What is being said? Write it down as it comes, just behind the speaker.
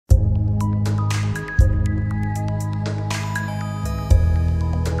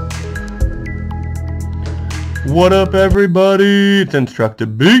What up, everybody? It's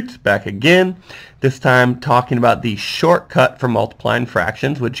InstructaBeats back again. This time talking about the shortcut for multiplying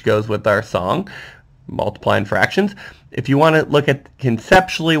fractions, which goes with our song, Multiplying Fractions. If you want to look at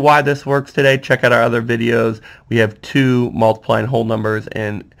conceptually why this works today, check out our other videos. We have two multiplying whole numbers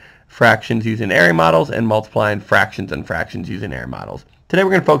and fractions using area models and multiplying fractions and fractions using area models. Today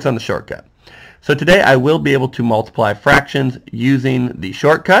we're going to focus on the shortcut. So today I will be able to multiply fractions using the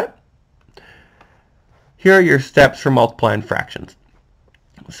shortcut. Here are your steps for multiplying fractions.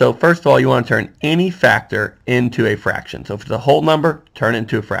 So first of all, you want to turn any factor into a fraction. So if it's a whole number, turn it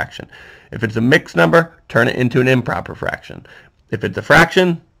into a fraction. If it's a mixed number, turn it into an improper fraction. If it's a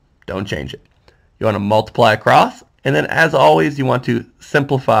fraction, don't change it. You want to multiply across, and then as always, you want to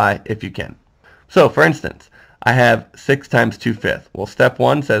simplify if you can. So for instance, I have 6 times 2/5. Well, step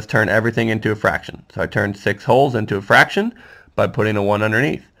 1 says turn everything into a fraction. So I turn 6 wholes into a fraction by putting a 1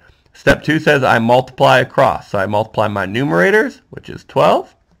 underneath. Step 2 says I multiply across. So I multiply my numerators, which is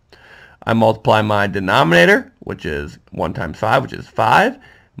 12. I multiply my denominator, which is 1 times 5, which is 5.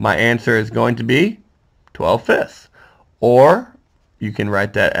 My answer is going to be 12/5. Or you can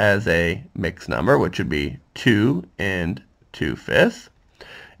write that as a mixed number, which would be 2 and 2/5.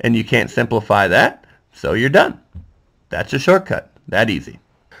 And you can't simplify that, so you're done. That's a shortcut. That easy.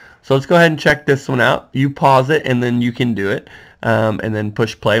 So let's go ahead and check this one out. You pause it and then you can do it. And then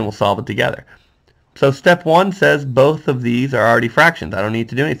push play and we'll solve it together. So step 1 says both of these are already fractions. I don't need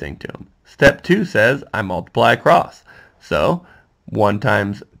to do anything to them. Step 2 says I multiply across. So 1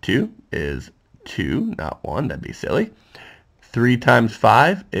 times 2 is 2, not 1. That'd be silly. 3 times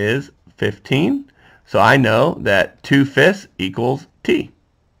 5 is 15. So I know that 2/5 equals t.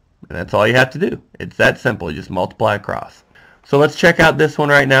 And that's all you have to do. It's that simple. You just multiply across. So let's check out this one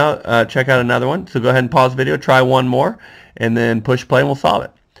right now. Check out another one. So go ahead and pause the video. Try one more. And then push play and we'll solve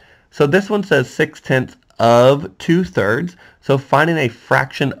it. So this one says 6/10 of 2/3. So finding a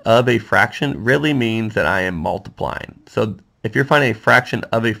fraction of a fraction really means that I am multiplying. So if you're finding a fraction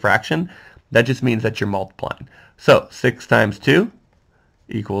of a fraction, that just means that you're multiplying. So 6 times 2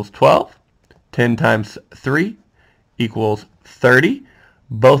 equals 12. 10 times 3 equals 30.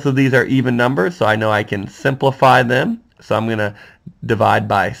 Both of these are even numbers, so I know I can simplify them. So I'm going to divide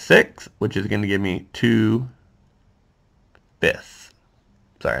by 6, which is going to give me 2/5.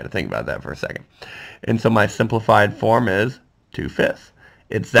 Sorry, I had to think about that for a second. And so my simplified form is 2/5.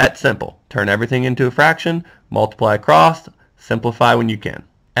 It's that simple. Turn everything into a fraction, multiply across, simplify when you can.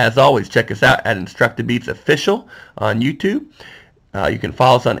 As always, check us out at InstructaBeats Official on YouTube. You can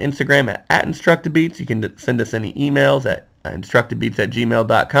follow us on Instagram at InstructaBeats. You can send us any emails at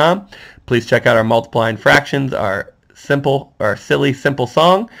InstructaBeats@gmail.com. Please check out our multiplying fractions, our silly simple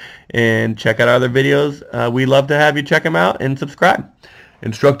song, and check out our other videos. We love to have you check them out and subscribe.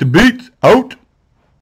 InstructaBeats out.